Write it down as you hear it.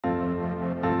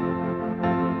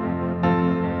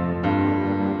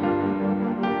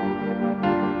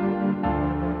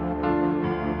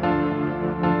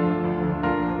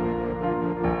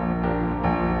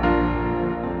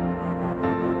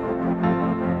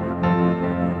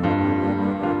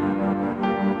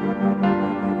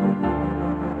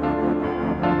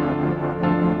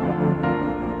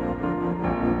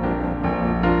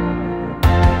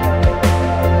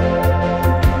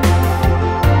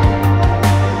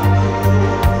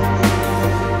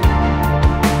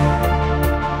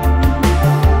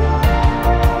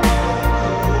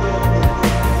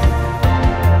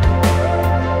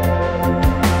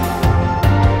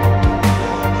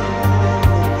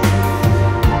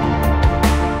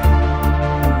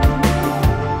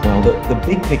The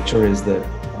big picture is that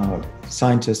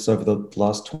scientists over the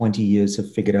last 20 years have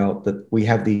figured out that we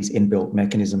have these inbuilt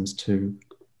mechanisms to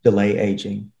delay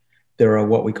aging. There are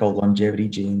what we call longevity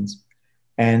genes,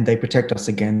 and they protect us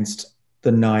against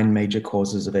the 9 major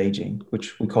causes of aging,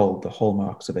 which we call the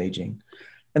hallmarks of aging.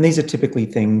 And these are typically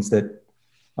things that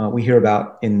we hear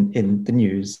about in the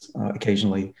news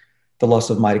occasionally. The loss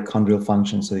of mitochondrial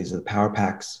function, so these are the power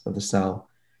packs of the cell,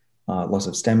 loss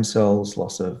of stem cells,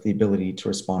 loss of the ability to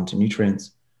respond to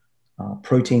nutrients,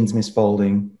 proteins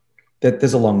misfolding.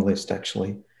 There's a long list,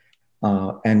 actually.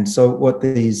 And so what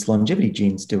these longevity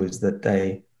genes do is that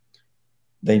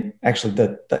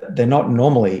they're not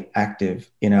normally active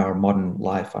in our modern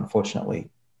life, unfortunately.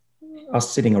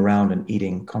 Us sitting around and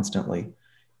eating constantly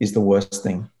is the worst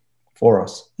thing for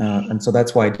us. And so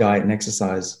that's why diet and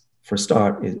exercise, for a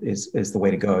start, is the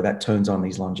way to go. That turns on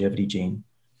these longevity gene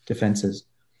defenses.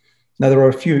 Now, there are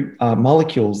a few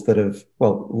molecules that have,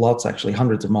 well, lots actually,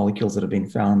 hundreds of molecules that have been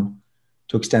found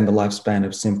to extend the lifespan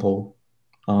of simple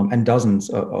and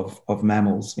dozens of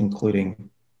mammals,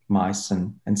 including mice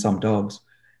and some dogs.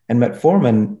 And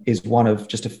metformin is one of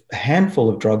just a handful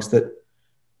of drugs that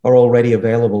are already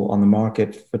available on the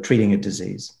market for treating a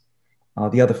disease.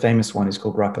 The other famous one is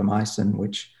called rapamycin,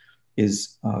 which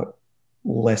is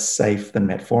less safe than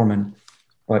metformin,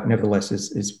 but nevertheless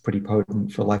is pretty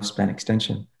potent for lifespan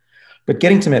extension. But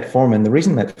getting to metformin, the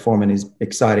reason metformin is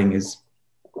exciting is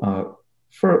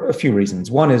for a few reasons.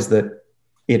 One is that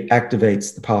it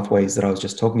activates the pathways that I was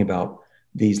just talking about,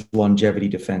 these longevity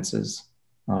defenses.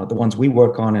 The ones we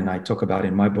work on and I talk about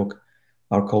in my book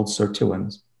are called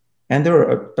sirtuins. And there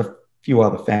are a few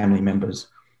other family members,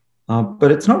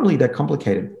 but it's not really that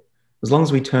complicated. As long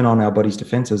as we turn on our body's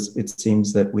defenses, it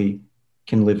seems that we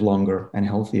can live longer and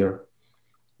healthier.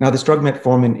 Now, this drug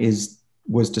metformin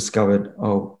was discovered,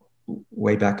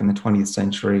 way back in the 20th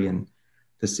century and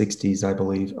the 60s, I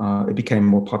believe. It became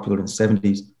more popular in the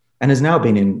 70s and has now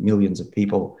been in millions of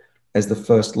people as the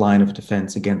first line of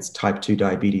defense against type 2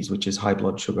 diabetes, which is high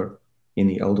blood sugar in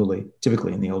the elderly,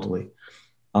 typically in the elderly.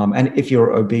 And if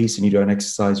you're obese and you don't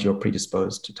exercise, you're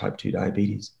predisposed to type 2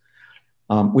 diabetes,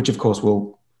 which of course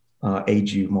will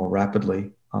age you more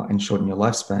rapidly and shorten your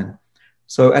lifespan.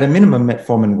 So at a minimum,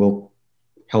 metformin will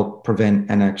help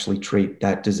prevent and actually treat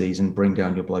that disease and bring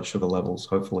down your blood sugar levels,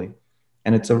 hopefully.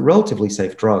 And it's a relatively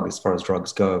safe drug as far as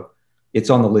drugs go. It's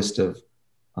on the list of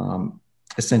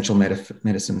essential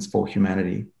medicines for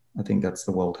humanity. I think that's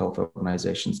the World Health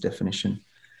Organization's definition.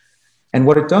 And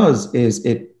what it does is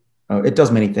it does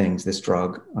many things, this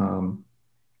drug.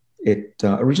 It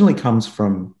originally comes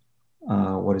from,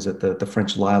 the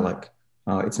French lilac.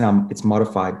 It's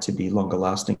modified to be longer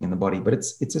lasting in the body, but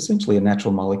it's essentially a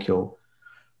natural molecule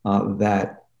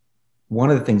that one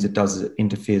of the things it does is it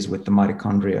interferes with the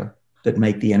mitochondria that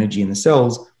make the energy in the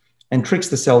cells and tricks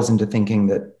the cells into thinking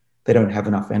that they don't have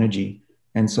enough energy.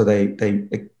 And so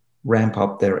they ramp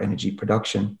up their energy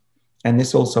production. And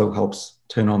this also helps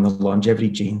turn on the longevity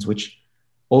genes, which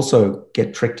also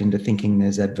get tricked into thinking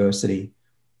there's adversity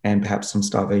and perhaps some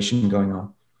starvation going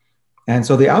on. And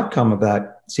so the outcome of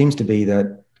that seems to be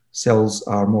that cells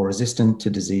are more resistant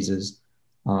to diseases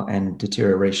and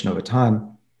deterioration over time.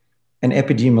 And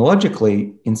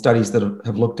epidemiologically, in studies that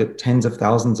have looked at tens of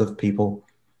thousands of people,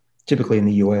 typically in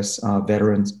the US,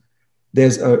 veterans,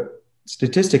 there's a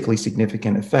statistically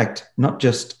significant effect, not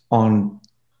just on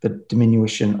the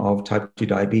diminution of type 2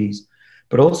 diabetes,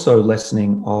 but also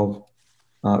lessening of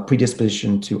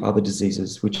predisposition to other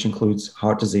diseases, which includes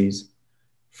heart disease,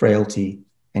 frailty,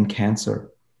 and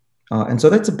cancer. And so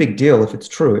that's a big deal if it's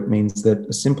true. It means that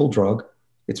a simple drug,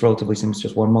 it's relatively simple, it's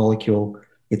just one molecule,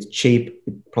 it's cheap,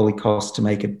 it probably costs to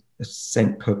make it a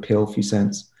cent per pill, a few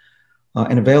cents,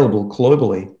 and available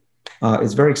globally.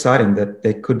 It's very exciting that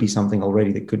there could be something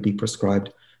already that could be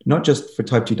prescribed, not just for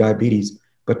type 2 diabetes,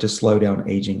 but to slow down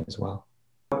aging as well.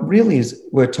 What really is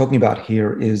we're talking about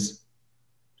here is,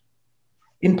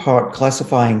 in part,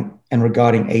 classifying and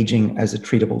regarding aging as a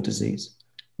treatable disease.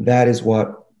 That is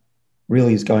what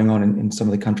really is going on in some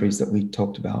of the countries that we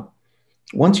talked about.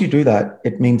 Once you do that,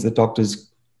 it means that doctors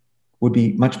would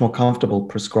be much more comfortable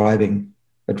prescribing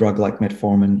a drug like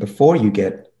metformin before you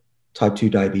get type 2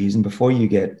 diabetes and before you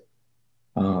get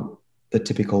the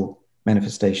typical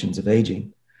manifestations of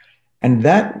aging. And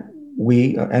that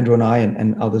we, Andrew and I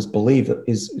and others, believe that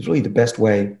is really the best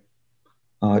way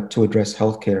to address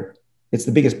healthcare. It's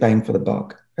the biggest bang for the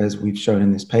buck, as we've shown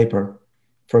in this paper,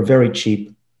 for a very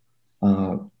cheap,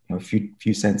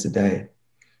 few cents a day.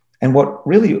 And what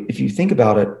really, if you think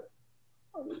about it,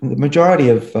 the majority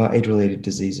of age-related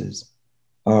diseases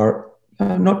are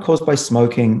not caused by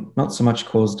smoking, not so much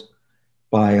caused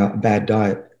by a bad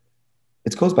diet,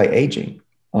 It's caused by aging.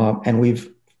 And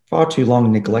we've far too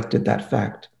long neglected that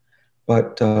fact.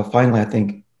 But finally, I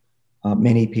think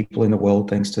many people in the world,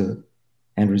 thanks to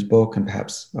Andrew's book and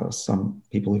perhaps some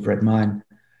people who've read mine,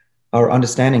 are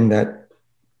understanding that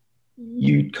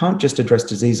you can't just address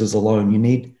diseases alone. You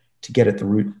need to get at the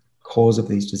root cause of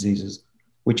these diseases,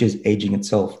 which is aging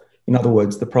itself. In other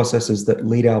words, the processes that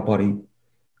lead our body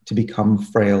to become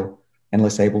frail and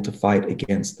less able to fight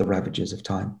against the ravages of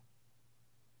time.